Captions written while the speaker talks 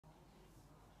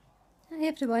Hi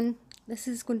everyone, this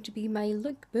is going to be my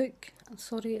lookbook. I'm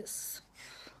sorry, it's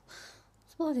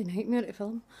a bloody nightmare to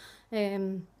film.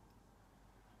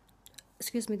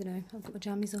 Excuse me now, I've got my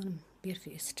jammies on, I'm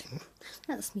barefaced.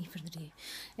 That's me for the day.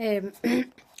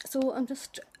 So I'm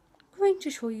just going to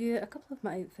show you a couple of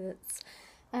my outfits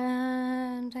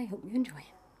and I hope you enjoy.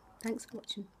 Thanks for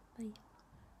watching, bye.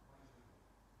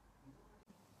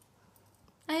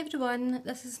 Hi everyone,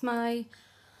 this is my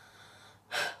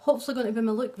hopefully going to be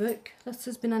my lookbook. This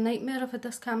has been a nightmare. I've had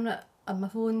this camera on my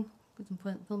phone, because I'm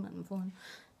filming it on my phone,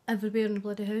 everywhere in the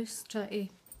bloody house, trying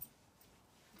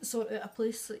to sort out a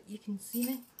place that you can see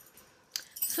me.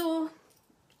 So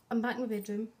I'm back in my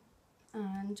bedroom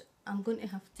and I'm going to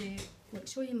have to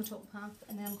show you my top half,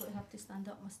 and then I'm going to have to stand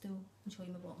up my stool and show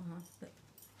you my bottom half, but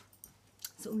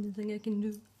it's the only thing I can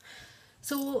do.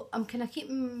 So I'm kind of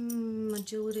keeping my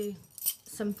jewellery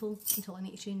simple until I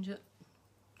need to change it.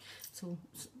 So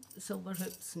silver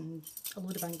hoops and a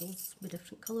load of bangles with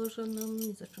different colours on them.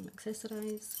 These are from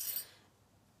Accessorize.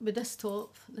 With this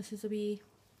top, this is a wee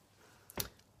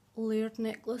layered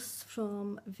necklace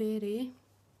from Very.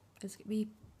 It's got wee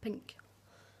pink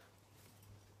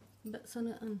bits in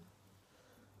it and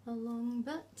a long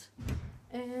bit.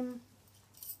 I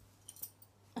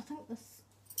think this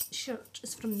shirt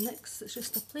is from NYX. It's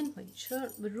just a plain white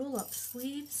shirt with roll up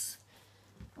sleeves.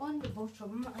 On the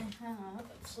bottom I have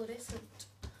fluorescent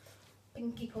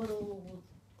pinky coral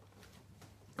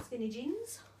skinny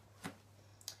jeans,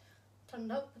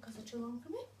 turned up because they're too long for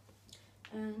me,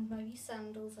 and my wee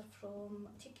sandals are from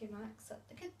Maxx at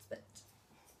the kids bit.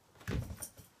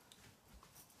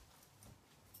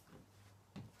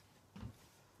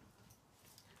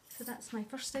 So that's my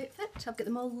first outfit. I've got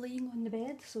them all laying on the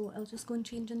bed, so I'll just go and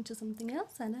change into something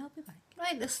else and I'll be back.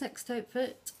 Right, this next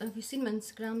outfit, if you've seen my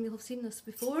Instagram, you'll have seen this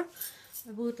before.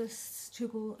 I wore this to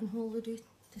go on holiday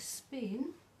to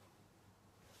Spain.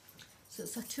 So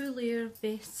it's a 2-layer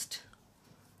vest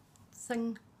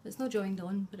thing. It's not joined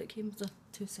on, but it came with a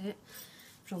 2-set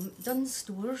from Dunnes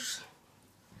Stores.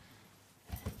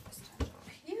 Stand up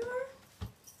here.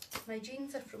 My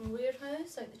jeans are from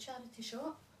Warehouse, out the charity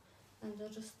shop, and they're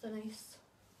just a nice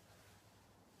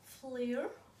flare.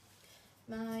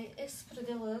 My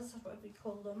espadrilles, or whatever you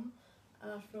call them,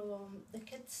 are from the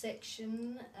kids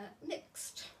section at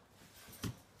Next.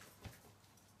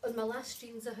 And my last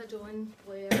jeans I had on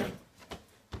were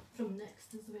from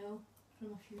Next as well,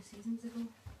 from a few seasons ago.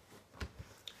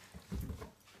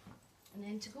 And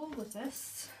then to go with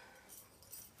this,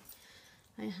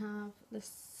 I have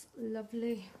this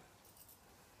lovely,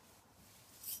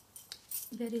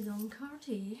 very long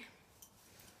cardi.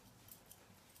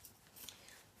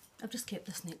 I've just kept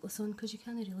this necklace on because you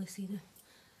can't really see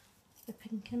the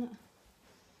pink in it.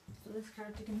 So this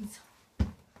cardigan's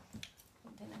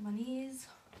down at my knees.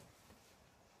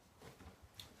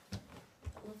 I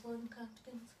love long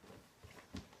cardigans.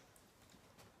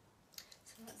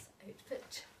 So that's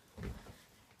outfit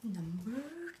number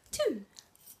 2.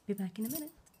 Be back in a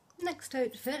minute. Next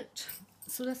outfit.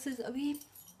 So this is a wee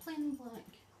plain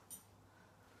black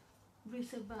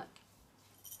racer back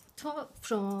top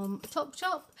from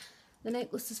Topshop. The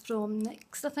necklace is from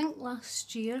NYX, I think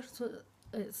last year, so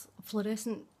it's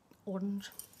fluorescent orange.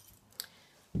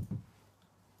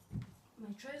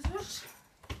 My trousers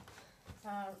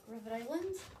are River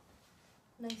Island,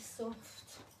 nice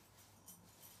soft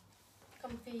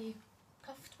comfy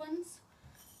cuffed ones.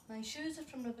 My shoes are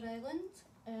from River Island,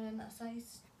 a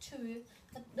size 2.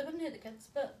 They weren't at the kids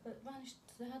bit, but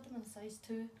they had them in a size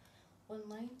 2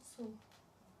 online, so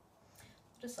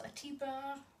just a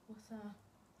T-bar with a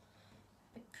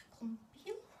big clump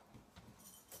heel.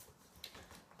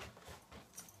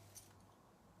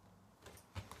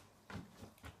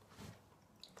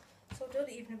 So I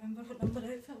don't even remember what number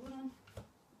outfit we're on.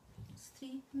 It's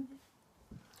 3 maybe.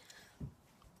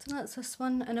 So that's this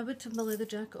one, and I would have my leather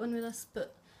jacket on with this,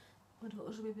 but my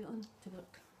daughters will be on to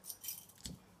work.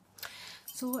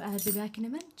 So I'll be back in a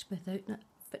minute with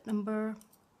outfit number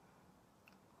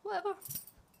whatever.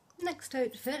 Next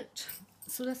outfit,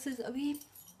 so this is a wee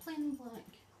plain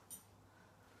black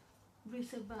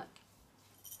racer back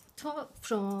top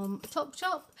from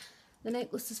Topshop. The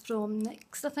necklace is from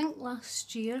NYX, I think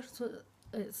last year, so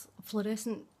it's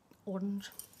fluorescent orange.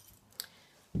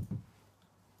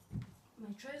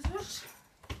 My trousers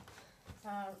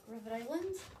are River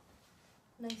Island,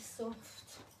 nice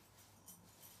soft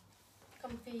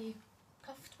comfy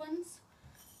cuffed ones.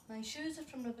 My shoes are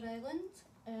from River Island,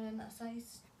 a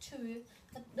size 2.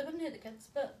 They weren't at the kids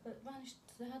bit, but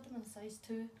they had them in a size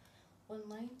 2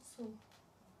 online, so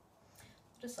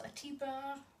just a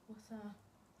T-bar with a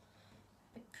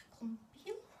big clump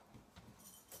heel.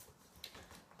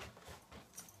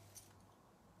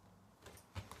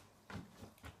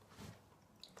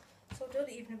 I don't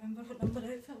even remember what number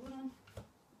outfit we're on.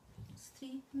 It's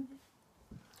 3 maybe.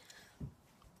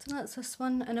 So that's this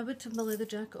one, and I would have my leather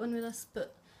jacket on with this,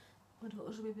 but my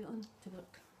daughter's will be on to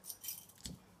work.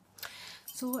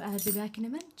 So I'll be back in a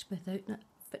minute with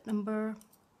outfit number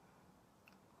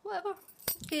whatever.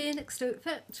 Okay, next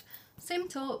outfit. Same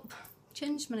top,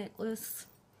 changed my necklace,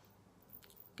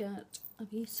 got a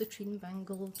wee citrine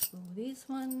bangle to these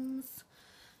ones,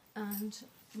 and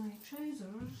my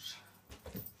trousers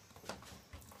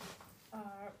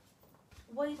are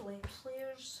wide leg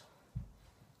flares,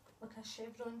 like a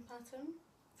chevron pattern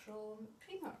from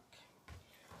Primark,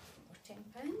 for £10.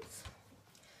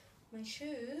 My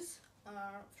shoes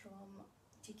are from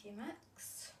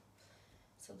Maxx,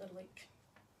 so they're like,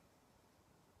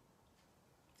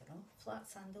 I don't know, flat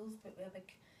sandals but with a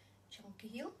big chunky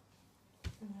heel,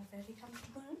 and they're very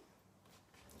comfortable.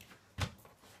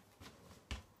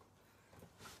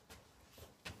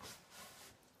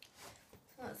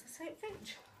 So that's this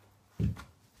outfit.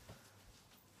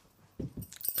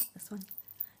 This one.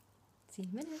 See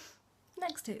you in a minute.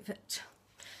 Next outfit.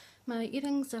 My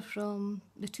earrings are from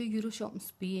the €2 shop in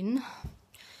Spain.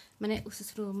 My necklace is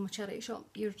from a charity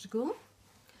shop years ago.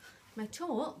 My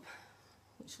top,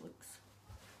 which looks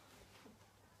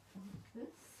like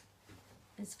this,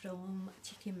 is from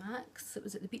Maxx. It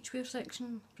was at the beachwear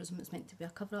section. I presume it's meant to be a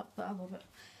cover up, but I love it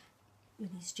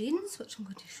with these jeans, which I'm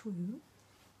going to show you.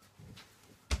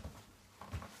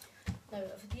 Now,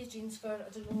 I've had these jeans for I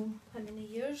don't know how many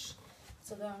years,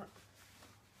 so they're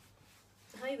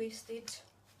high-waisted.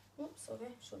 Oops,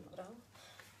 sorry, showing my bra.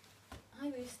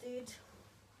 High-waisted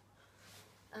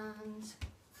and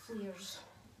flares.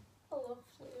 I love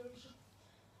flares.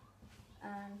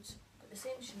 And got the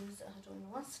same shoes that I had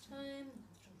on last time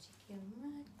from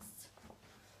Maxx.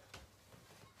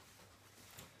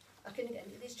 I couldn't get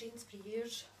into these jeans for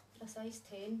years. They're a size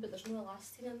 10, but there's no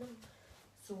elastic in them,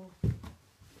 so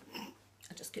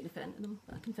I just couldn't fit into them,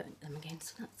 but I can fit into them again,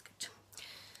 so that's good.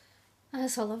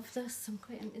 So I love this. I'm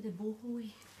quite into the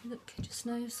boho look just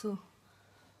now, so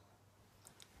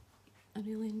I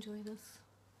really enjoy this.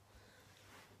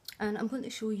 And I'm going to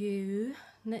show you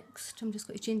next, I'm just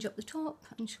going to change up the top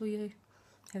and show you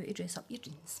how to dress up your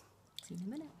jeans. See you in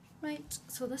a minute. Right,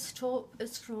 so this top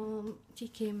is from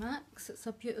Maxx. It's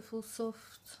a beautiful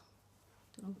soft,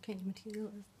 I don't know what kind of material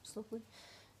it is, it's lovely.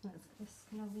 And it's this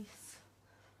kind of lace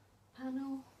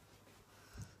panel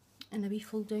and a wee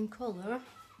fold down collar.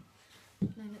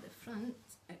 Then at the front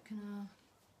it kind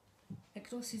of, it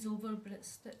crosses over but it's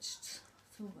stitched,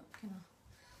 so it kind of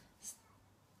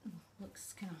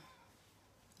looks kind of,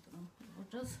 I don't know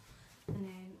what the word is. And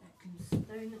then it comes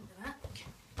down at the back,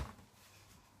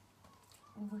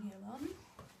 over here on.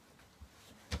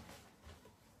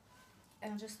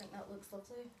 And I just think that looks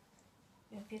lovely.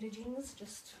 Yeah, a pair of jeans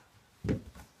just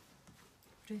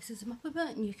dresses them up a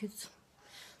bit, and you could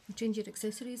change your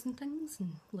accessories and things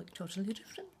and look totally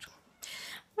different.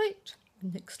 Right,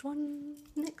 next one.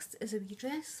 Next is a wee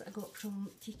dress I got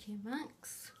from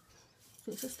Maxx.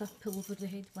 So it's just a pull over the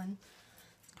head one.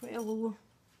 Quite a low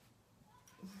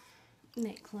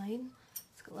neckline.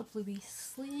 It's got lovely wee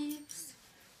sleeves.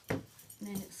 And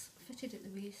then it's fitted at the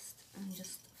waist and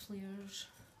just flares.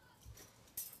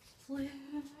 Flares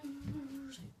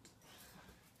out.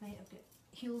 Right, I've got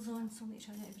heels on, so I'll make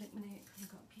sure I don't break my neck when I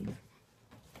got up here.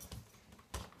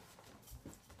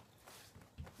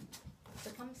 So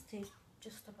it comes to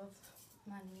just above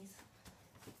my knees.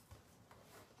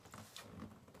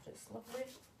 So it's lovely.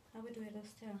 I would wear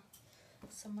this to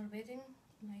a summer wedding.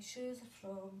 My shoes are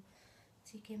from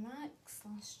Maxx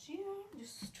last year,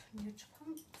 just near to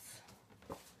pumps.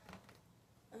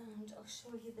 And I'll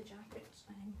show you the jacket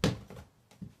I'm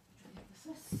trying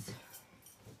this.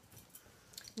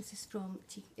 This is from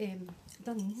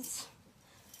Dunn's.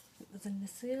 It was in the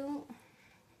sale.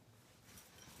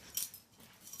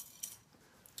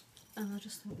 And I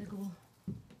just think they go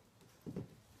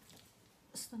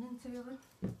stunning together.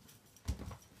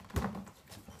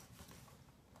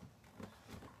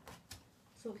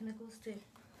 So it kind of goes to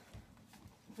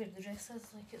where the dress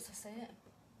is, like it's a set.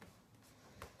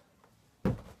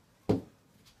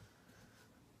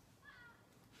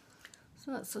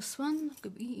 So that's this one. I've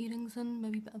got wee earrings in,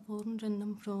 maybe a bit of orange in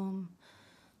them from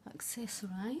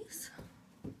Accessorize.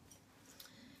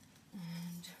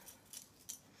 And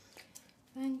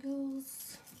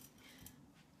bangles.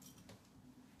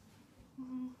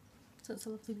 So it's a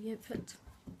lovely wee outfit.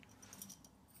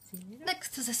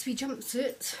 Next is this wee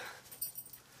jumpsuit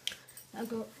I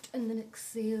got in the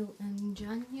next sale in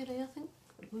January, I think,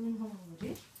 for going on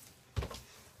holiday.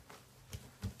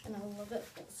 And I love it.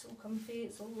 It's so comfy,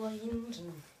 it's all lined,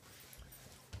 and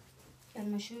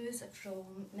And my shoes are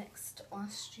from Next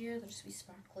last year. They're just wee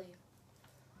sparkly, what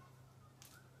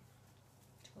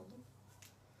do you call them?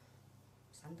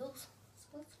 Sandals, I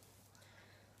suppose.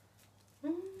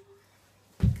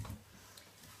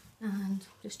 And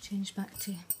just changed back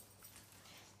to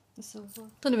the silver.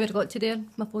 Don't know where I got to there.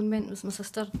 My phone went. It was my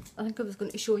sister. I think I was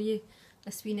going to show you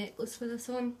this wee necklace with this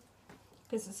on,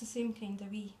 because it's the same kind of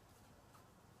wee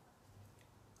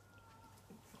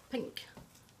pink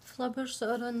flowers that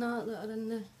are in that are in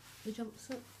the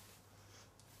jumpsuit.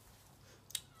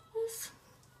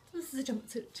 This is a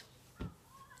jumpsuit.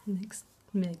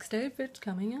 Next outfit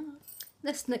coming up.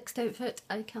 This next outfit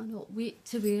I cannot wait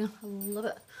to wear. I love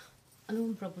it. I know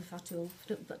I'm probably far too old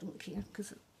for it, but I don't care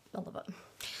because I love it.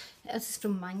 This is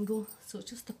from Mango, so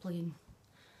it's just a plain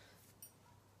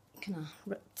kind of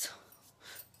ripped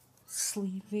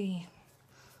sleevey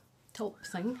top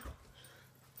thing.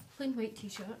 Plain white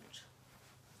t-shirt,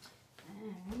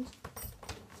 and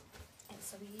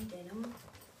it's a wee denim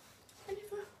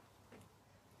pinafore.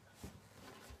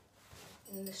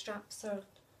 And the straps are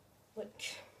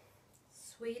like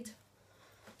suede,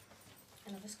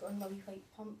 and I've just got on my wee white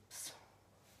pumps,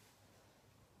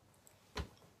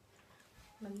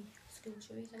 my wee school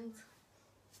shoey things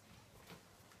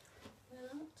like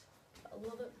that. But I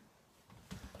love it.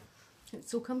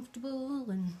 It's so comfortable,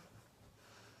 and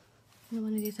you know,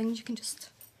 one of the things you can just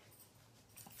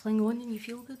fling on and you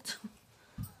feel good.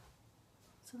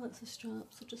 So that's the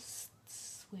straps, they're just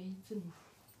suede, and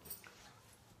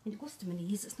it goes to my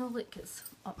knees. It's not like it's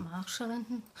up my arse or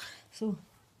anything, so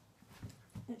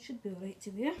it should be alright to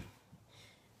wear,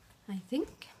 I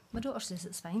think. My daughter says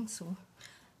it's fine, so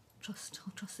I'll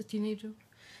trust the teenager.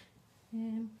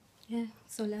 Yeah,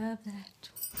 so love that.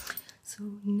 So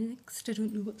next, I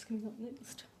don't know what's coming up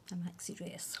next. A maxi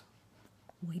dress.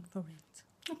 Wait for it.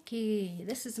 Okay,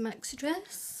 this is a maxi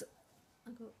dress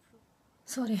I got from...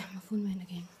 Sorry, my phone went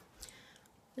again.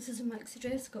 This is a maxi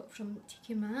dress I got from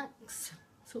Maxx.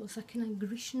 So it's a kind of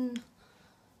Grecian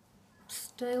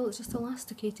style. It's just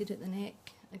elasticated at the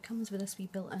neck. It comes with this wee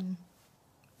built-in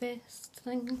vest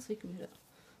thing, so you can wear it.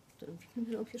 I don't know if you can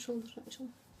wear it off your shoulders actually.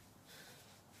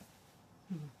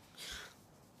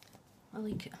 I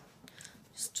like it.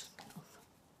 Just kind of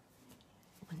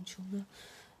one shoulder,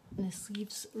 and the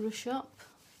sleeves rush up.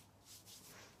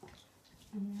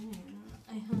 And then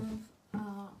I have a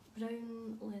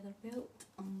brown leather belt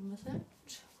on with it.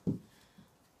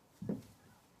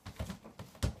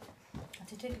 I had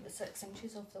to take about 6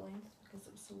 inches off the length because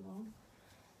it was so long.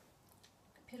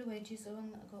 A pair of wedges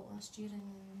on that I got last year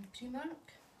in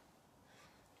Primark.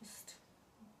 Just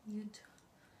nude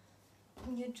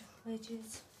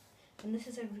wedges. And this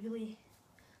is a really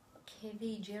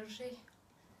heavy jersey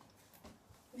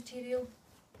material.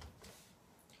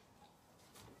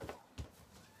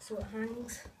 So it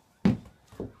hangs.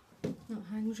 It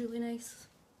hangs really nice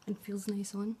and feels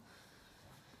nice on.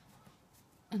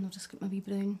 And I've just got my wee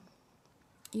brown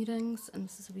earrings, and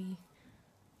this is a wee,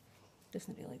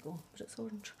 doesn't really go, but it's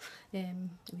orange. A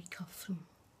wee cuff from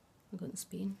I got in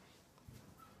Spain.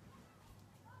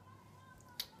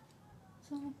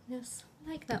 So yes,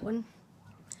 I like that one.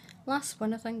 Last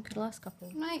one I think, or last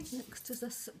couple. Right, next is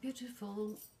this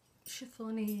beautiful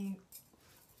chiffony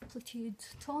pleated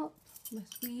top with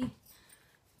wee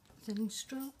thin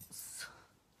straps.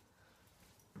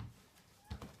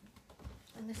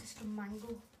 And this is from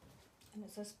Mango, and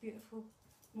it's this beautiful,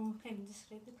 well, I can't even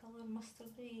describe the colour,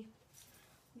 mustardy,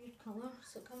 weird colour.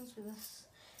 So it comes with this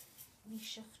wee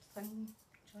shift thing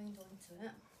joined onto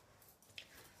it.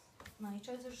 My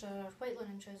trousers are white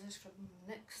linen trousers from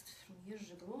Next from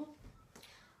years ago.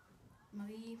 My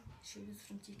wee shoes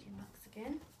from Maxx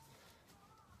again.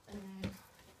 And then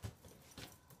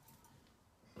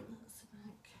that's the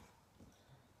back.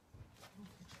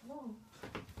 Oh,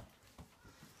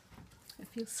 it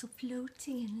feels so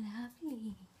floaty and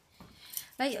lovely.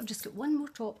 Right, I've just got one more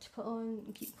top to put on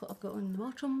and keep what I've got on the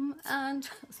bottom, and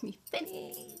that's me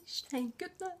finished. Thank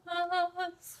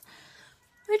goodness.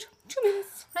 Right, 2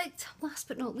 minutes. Right, last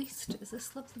but not least is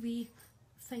this lovely wee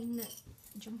fine knit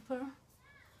jumper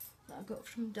that I got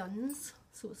from Dunn's.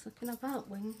 So it's a kind of bat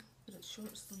wing, but it's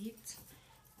short sleeved,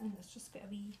 and it's just got a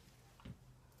wee,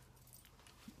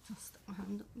 just stick my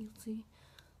hand up, you'll see,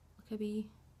 like a wee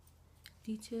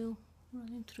detail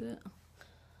running through it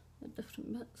at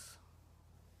different bits.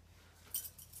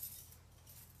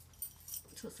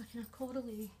 So it's a kind of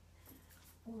corally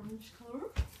orange colour.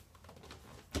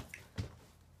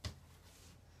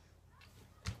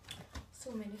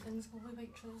 So many things with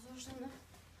white trousers in there.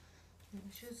 And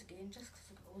the shoes again, just because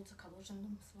I've got loads of colours in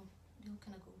them, so they'll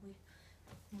kind of go with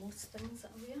most things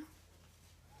that I wear.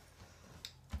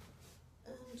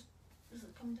 And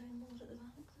come down more at the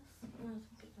back? This? No, I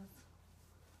think it does.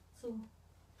 So,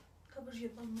 covers your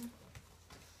bum.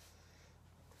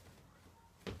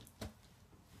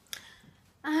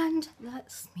 And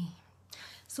that's me.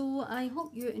 So I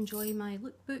hope you enjoy my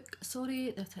lookbook. Sorry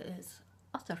that it is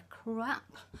utter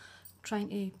crap trying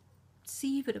to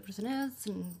see what everything is,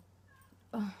 and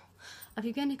if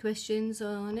you've got any questions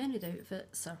on any of the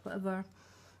outfits or whatever,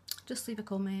 just leave a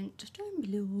comment down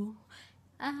below,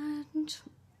 and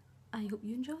I hope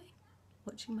you enjoy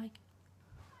watching my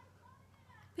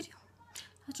video.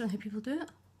 I don't know how people do it.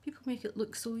 People make it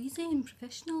look so easy and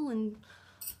professional, and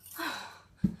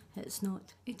it's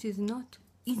not. It is not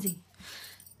easy.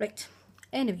 Right,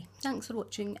 anyway, thanks for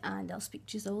watching, and I'll speak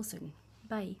to you all soon.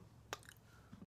 Bye.